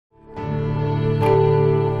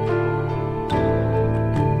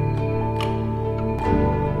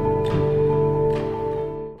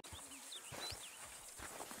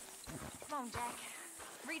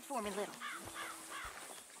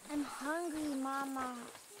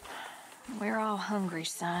We're all hungry,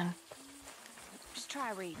 son. Just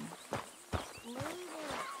try reading. Okay.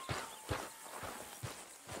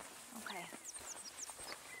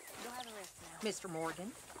 You'll have a rest now. Mr.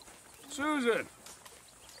 Morgan? Susan!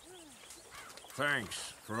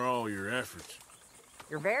 Thanks for all your efforts.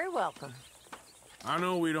 You're very welcome. I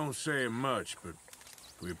know we don't say it much, but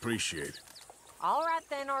we appreciate it. All right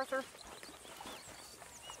then, Arthur.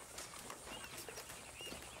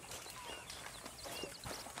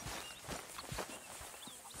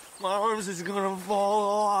 My arms is gonna fall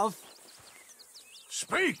off.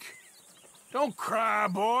 Speak! Don't cry,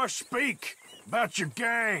 boy. Speak about your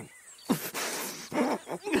gang.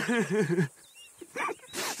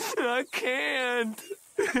 I can't.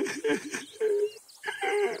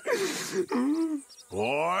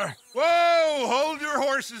 Boy. Whoa! Hold your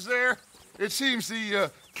horses there. It seems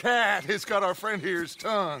the cat has got our friend here's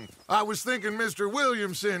tongue. I was thinking Mr.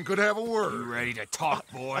 Williamson could have a word. You ready to talk,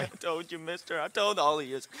 boy? I told you, mister. I told all of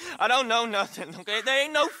you. I don't know nothing, okay? They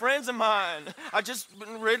ain't no friends of mine. I just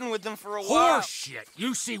been riding with them for a while. Horseshit!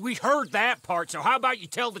 You see, we heard that part, so how about you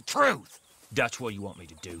tell the truth? That's what you want me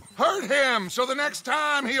to do. Hurt him, so the next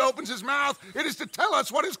time he opens his mouth, it is to tell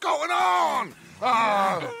us what is going on.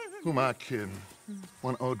 Who am I kidding?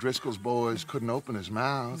 One of O'Driscoll's boys couldn't open his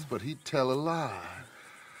mouth, but he'd tell a lie.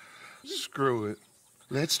 Screw it.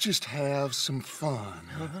 Let's just have some fun.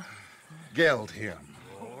 Geld him.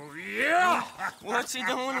 Yeah! What's he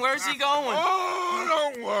doing? Where's he going?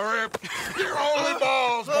 Oh, don't worry. You're only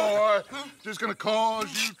balls, boy. Just gonna cause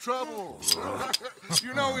you trouble.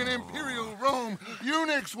 You know, in Imperial Rome,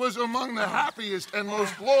 eunuchs was among the happiest and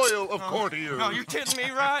most loyal of courtiers. No, you kidding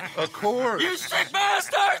me, right? Of course. You sick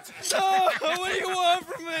bastard! Oh, what do you want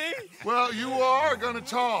from me? Well, you are gonna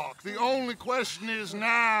talk. The only question is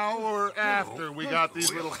now or after we got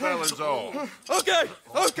these little fellas off. Okay,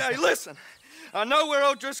 listen. I know where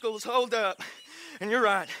O'Driscoll's holed up, and you're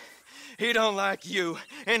right. He don't like you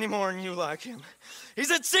any more than you like him. He's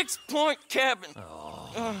at 6 Point Cabin.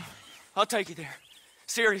 I'll take you there.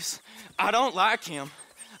 Serious, I don't like him.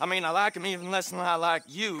 I mean, I like him even less than I like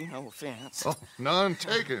you, no offense. Oh, none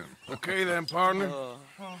taken. Okay then, partner.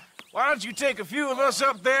 Why don't you take a few of us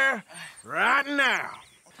up there right now?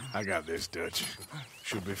 I got this, Dutch.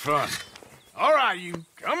 Should be fun. All right, you.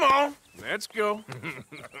 Come on. Let's go.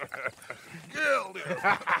 Geld him.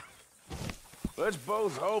 Let's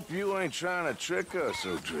both hope you ain't trying to trick us,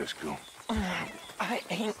 O'Driscoll. I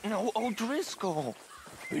ain't no O'Driscoll.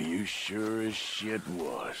 You sure as shit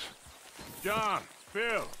was. John,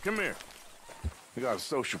 Phil, come here. We got a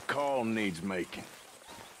social call needs making.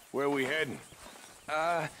 Where we heading?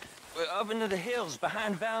 Up into the hills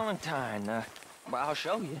behind Valentine. Well, I'll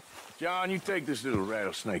show you. John, you take this little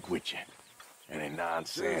rattlesnake with you. Any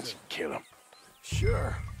nonsense, kill him.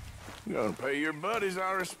 Sure. You're gonna pay your buddies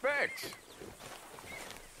our respects.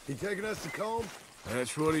 He taking us to Combe?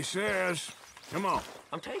 That's what he says. Come on.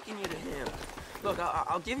 I'm taking you to him. Look,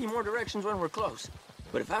 I'll give you more directions when we're close.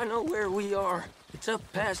 But if I know where we are, it's up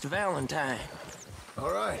past Valentine.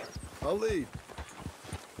 All right, I'll lead.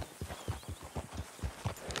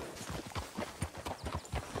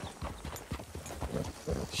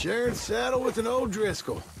 Sharing saddle with an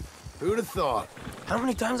O'Driscoll. Who'd have thought? How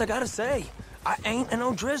many times I gotta say? I ain't an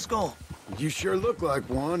O'Driscoll. You sure look like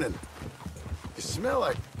one, and you smell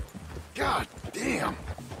like... God damn.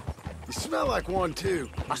 You smell like one, too.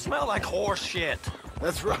 I smell like horse shit.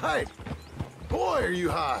 That's right. Boy, are you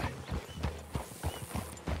high.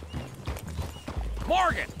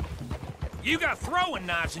 Morgan! You got throwing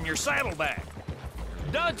knives in your saddlebag.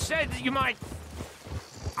 Dud said that you might...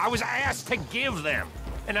 I was asked to give them,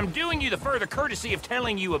 and I'm doing you the further courtesy of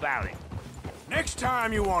telling you about it. Next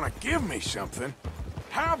time you want to give me something,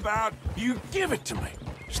 how about you give it to me,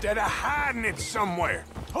 instead of hiding it somewhere,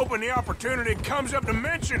 hoping the opportunity comes up to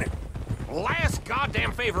mention it? Last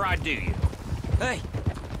goddamn favor I do you. Hey!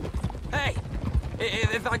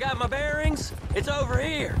 If I got my bearings, it's over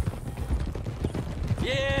here.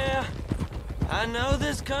 Yeah, I know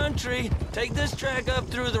this country. Take this track up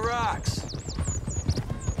through the rocks.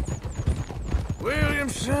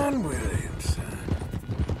 Williamson.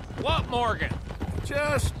 What, Morgan?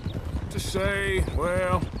 Just to say,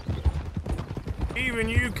 well, even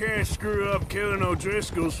you can't screw up killing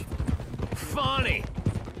O'Driscolls. Funny.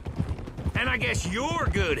 And I guess you're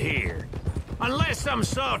good here. Unless some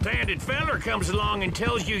soft-handed feller comes along and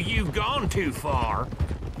tells you you've gone too far.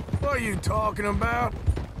 What are you talking about?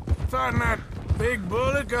 Fighting that big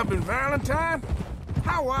bullock up in Valentine?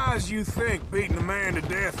 How wise you think beating a man to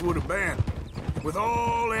death would have been? With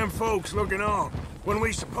all them folks looking on, when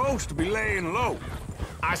we supposed to be laying low.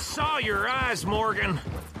 I saw your eyes, Morgan.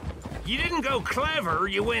 You didn't go clever,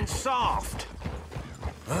 you went soft.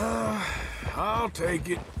 I'll take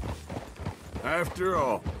it. After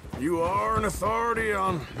all, you are an authority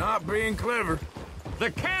on not being clever.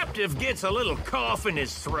 The captive gets a little cough in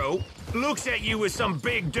his throat, looks at you with some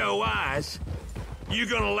big doe eyes. You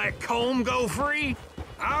gonna let Colm go free?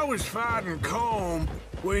 I was fighting Colm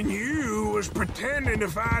when you was pretending to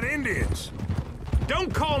fight Indians.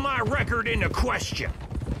 Don't call my record into question.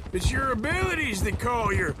 It's your abilities that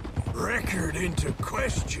call your record into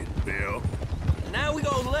question, Bill. Now we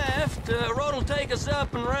go left. Road'll take us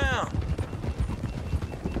up and round.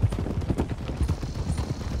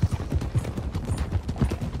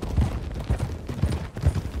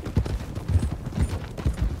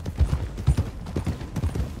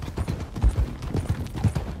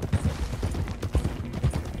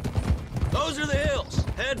 Those are the hills.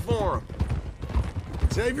 Head for them.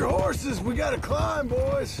 Save your horses. We gotta climb,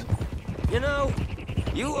 boys. You know,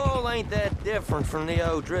 you all ain't that different from the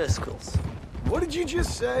O'Driscolls. What did you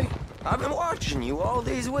just say? I've been watching you all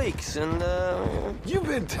these weeks, and, You've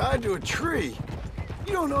been tied to a tree.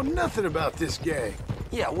 You don't know nothing about this gang.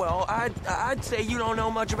 yeah, well, I'd say you don't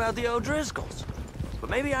know much about the O'Driscolls. But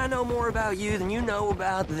maybe I know more about you than you know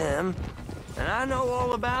about them. And I know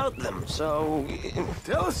all about them, so...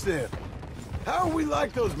 Tell us then. How are we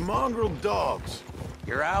like those mongrel dogs?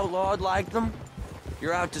 You're outlawed like them?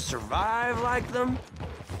 You're out to survive like them?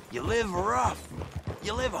 You live rough.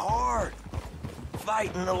 You live hard.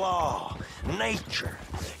 Fighting the law, nature.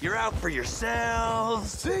 You're out for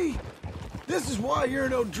yourselves. See? This is why you're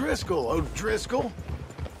an O'Driscoll, O'Driscoll.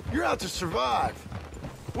 You're out to survive.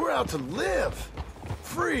 We're out to live.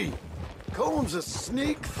 Free. Colm's a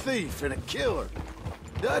sneak thief and a killer.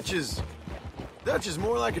 Dutch is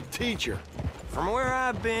more like a teacher. From where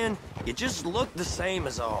I've been, you just look the same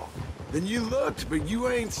as all. Then you looked, but you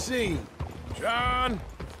ain't seen. John,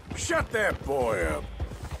 shut that boy up.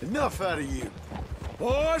 Enough out of you.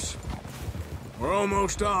 Boys, we're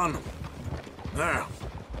almost on them. Now,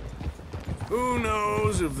 who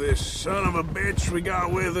knows if this son of a bitch we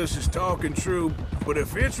got with us is talking true, but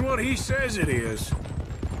if it's what he says it is,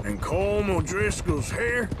 and Colm O'Driscoll's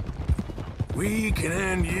here, we can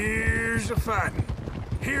end years of fighting,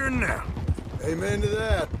 here and now. Amen to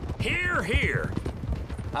that. Here, here.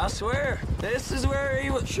 I swear, this is where he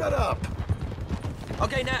was... Shut up.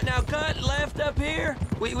 Okay, now cut left up here.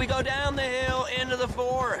 We go down the hill into the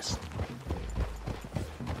forest.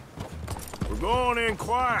 We're going in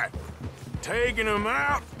quiet, taking them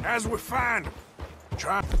out as we find them.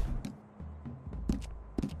 Try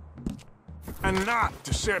and not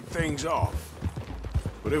to set things off.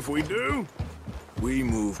 But if we do, we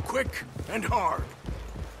move quick and hard.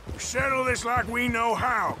 We settle this like we know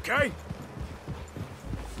how, okay?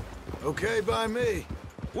 Okay by me.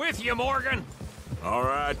 With you, Morgan. All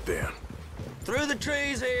right, then. Through the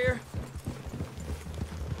trees here.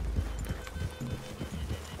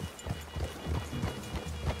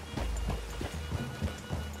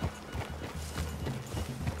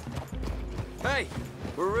 Hey,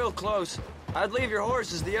 we're real close. I'd leave your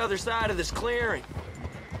horses the other side of this clearing.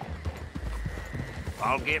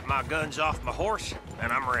 I'll get my guns off my horse,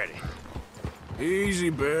 and I'm ready. Easy,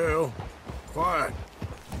 Bill. Quiet.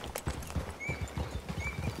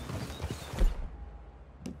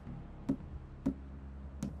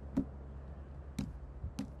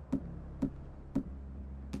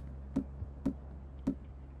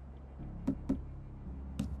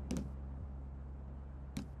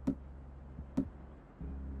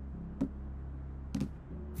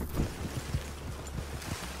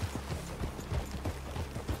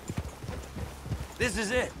 This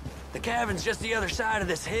is it. The cabin's just the other side of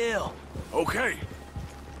this hill. Okay.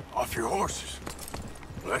 Off your horses.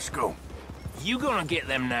 Let's go. You gonna get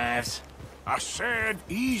them knives? I said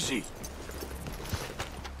easy.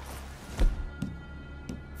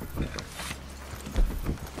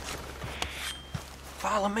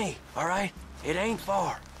 Follow me, all right? It ain't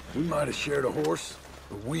far. We might have shared a horse,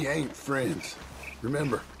 but we ain't friends.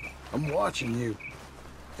 Remember, I'm watching you.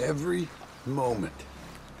 Every moment.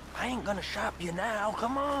 I ain't gonna shop you now,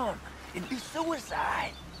 come on. It'd be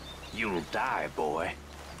suicide. You'll die, boy.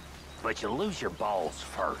 But you'll lose your balls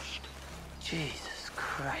first. Jesus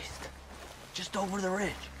Christ. Just over the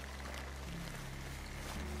ridge.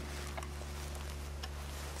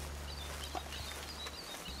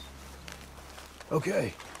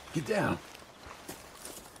 Okay, get down.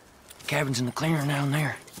 Cabin's in the clearing down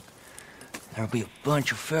there. There'll be a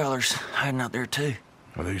bunch of fellers hiding out there, too.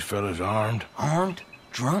 Are these fellas armed? Armed,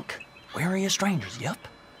 drunk, wary of strangers, yup.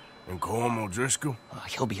 And Colm O'Driscoll?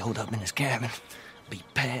 He'll be holed up in his cabin. Be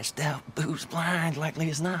passed out, booze blind, likely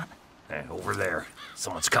as not. Over there.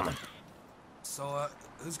 Someone's coming. So,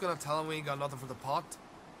 who's gonna tell him we ain't got nothing for the pot?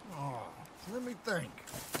 Oh, let me think.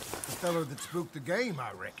 The fella that spooked the game,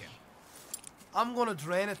 I reckon. I'm gonna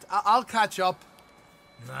drain it. I'll catch up.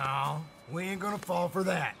 No, we ain't gonna fall for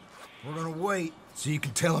that. We're gonna wait so you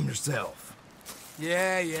can tell him yourself.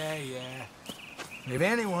 Yeah. If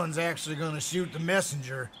anyone's actually gonna shoot the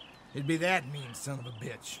messenger, it'd be that mean son of a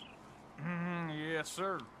bitch. Yes,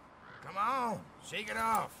 sir. Come on, shake it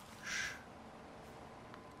off.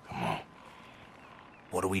 Come on.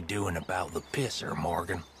 What are we doing about the pisser,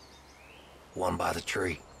 Morgan? One by the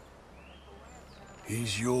tree.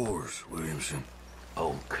 He's yours, Williamson.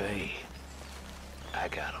 Okay. I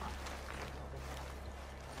got him.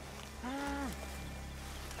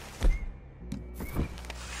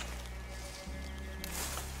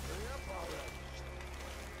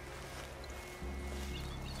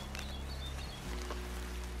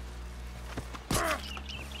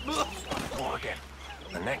 Morgan,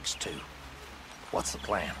 the next two. What's the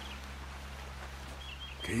plan?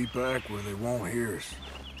 Keep back where they won't hear us.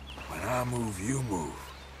 When I move, you move.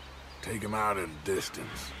 Take them out at a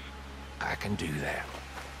distance. I can do that.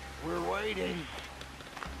 We're waiting.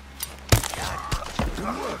 Good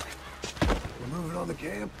work. We're moving on the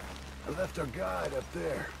camp. I left our guide up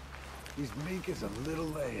there. He's meek as a little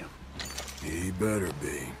lamb. He better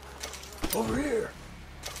be. Over here.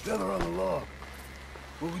 Down there on the log.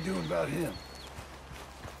 What we doing about him?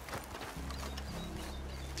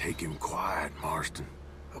 Take him quiet, Marston.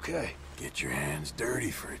 Okay. Get your hands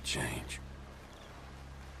dirty for a change.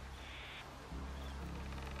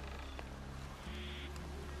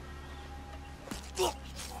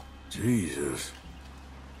 Jesus.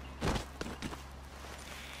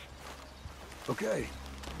 Okay.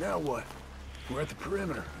 Now what? We're at the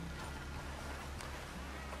perimeter.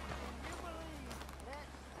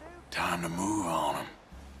 Time to move on him.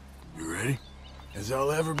 You ready? As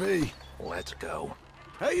I'll ever be. Let's go.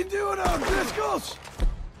 How you doing, O'Driscolls?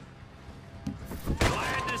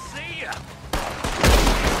 Glad to see ya.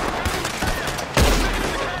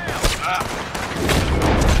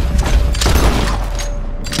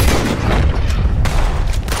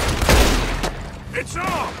 It's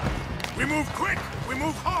on! We move quick! We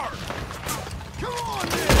move hard! Come on,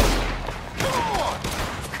 then! Come on!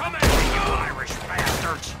 Come at me, you Irish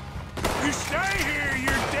bastards! You stay here,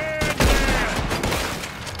 you're dead man!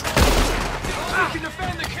 We can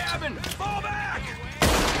defend the cabin! Fall back!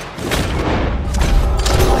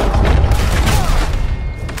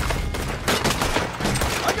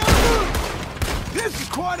 I gotta move! This is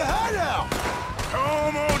quite a hideout!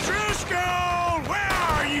 Come on, Driscoll! Where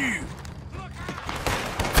are you?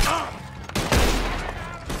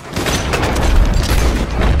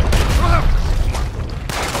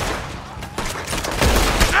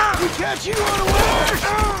 We catch you unawares!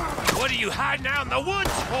 What are you hiding out in the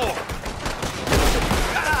woods for?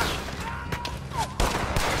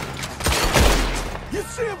 You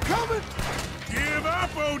see him coming? Give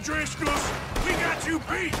up, O'Driscolls! We got you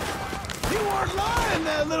beat! You weren't lying,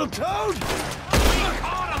 that little toad! We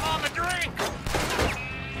caught him on the drink!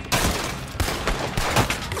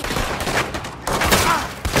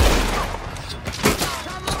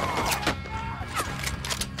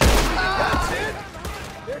 That's it!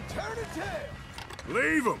 They're turning tail!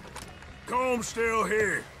 Leave him! Comb's still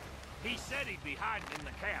here. He said he'd be hiding in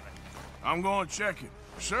the cabin. I'm going to check it.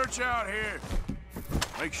 Search out here.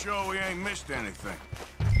 Make sure we ain't missed anything.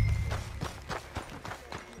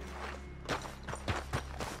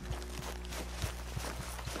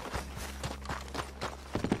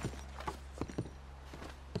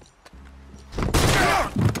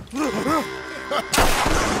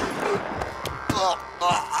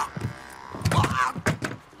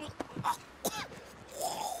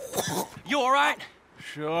 You all right?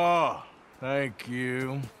 Sure. Thank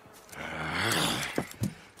you.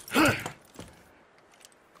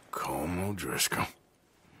 Colm O'Driscoll.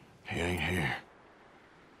 He ain't here.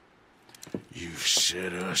 You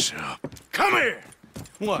set us up. Come here!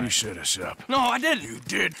 What? You set us up. No, I didn't. You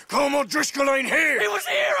did. Colm O'Driscoll ain't here! He was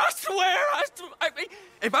here, I swear. I mean,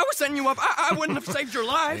 if I was setting you up, I wouldn't have saved your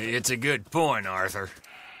life. It's a good point, Arthur.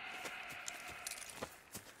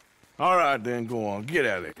 All right, then, go on. Get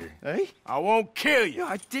out of here. Hey? I won't kill you.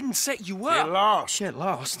 I didn't set you up. Get lost. Get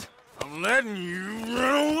lost. I'm letting you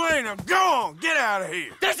run away. Now go on. Get out of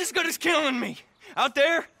here. That's as good as killing me. Out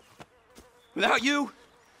there, without you,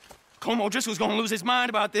 Colm O'Driscoll's gonna lose his mind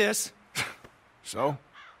about this. So?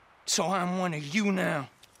 So I'm one of you now.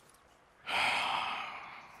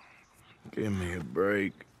 Give me a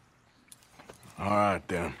break. All right,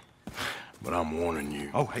 then. But I'm warning you.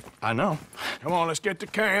 Oh, hey, I know. Come on, let's get to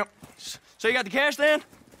camp. So you got the cash then?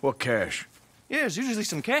 What cash? Yeah, there's usually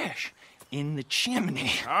some cash in the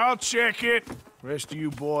chimney. I'll check it. Rest of you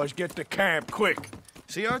boys, get to camp, quick.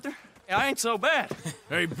 See, Arthur? I ain't so bad.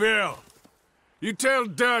 Hey, Bill. You tell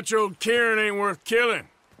Dutch old Kieran ain't worth killing.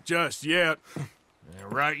 Just yet. Yeah,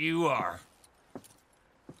 right you are.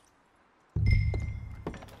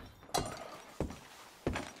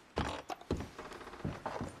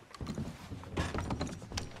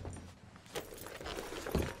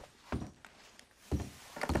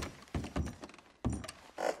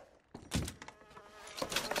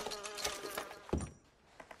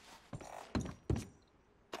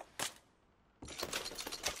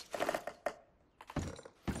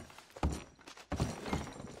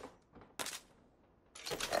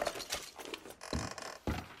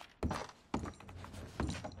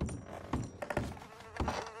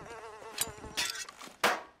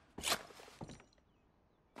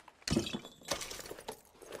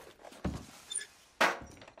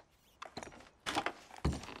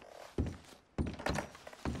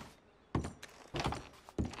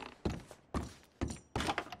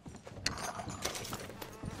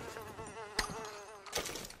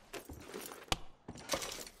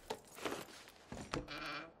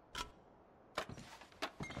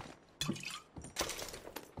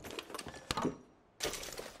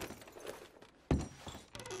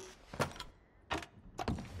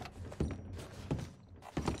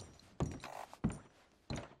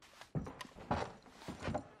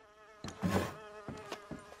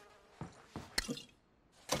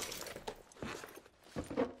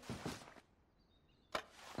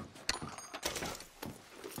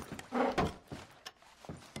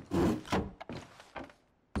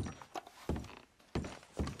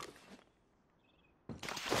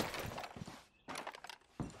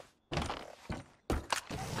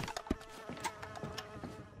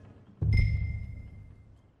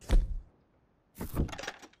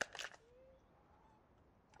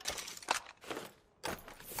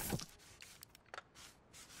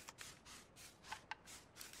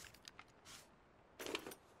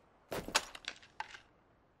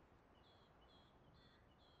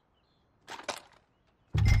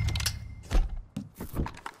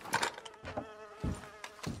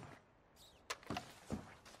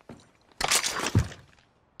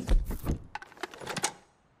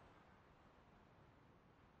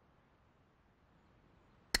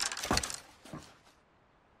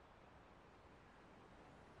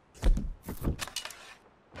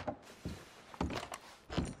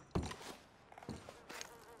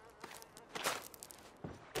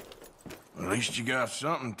 At least you got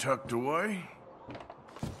something tucked away.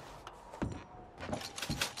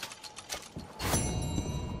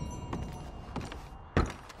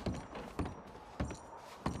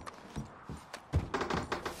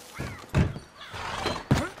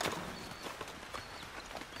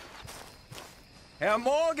 Herr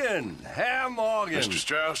Morgan! Herr Morgan! Mr.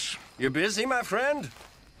 Strauss? You busy, my friend?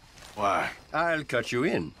 Why? I'll cut you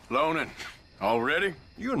in. Loaning? Already?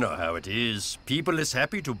 You know how it is. People is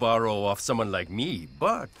happy to borrow off someone like me,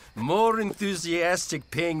 but more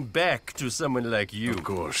enthusiastic paying back to someone like you. Of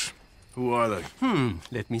course. Who are they?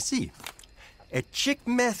 Let me see. Chick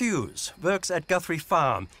Matthews works at Guthrie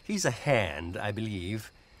Farm. He's a hand, I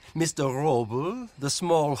believe. Mr. Roble, the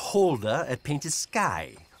small holder at Painted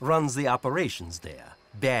Sky, runs the operations there,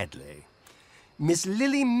 badly. Miss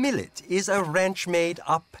Lily Millet is a ranch maid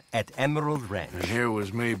up at Emerald Ranch. And here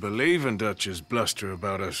was me believing Dutch's bluster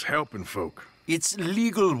about us helping folk. It's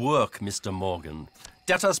legal work, Mr. Morgan.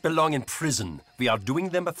 Debtors belong in prison. We are doing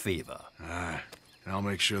them a favor. Aye, and I'll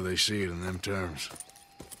make sure they see it in them terms.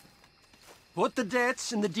 Put the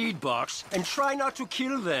debts in the deed box and try not to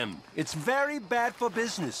kill them. It's very bad for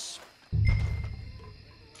business.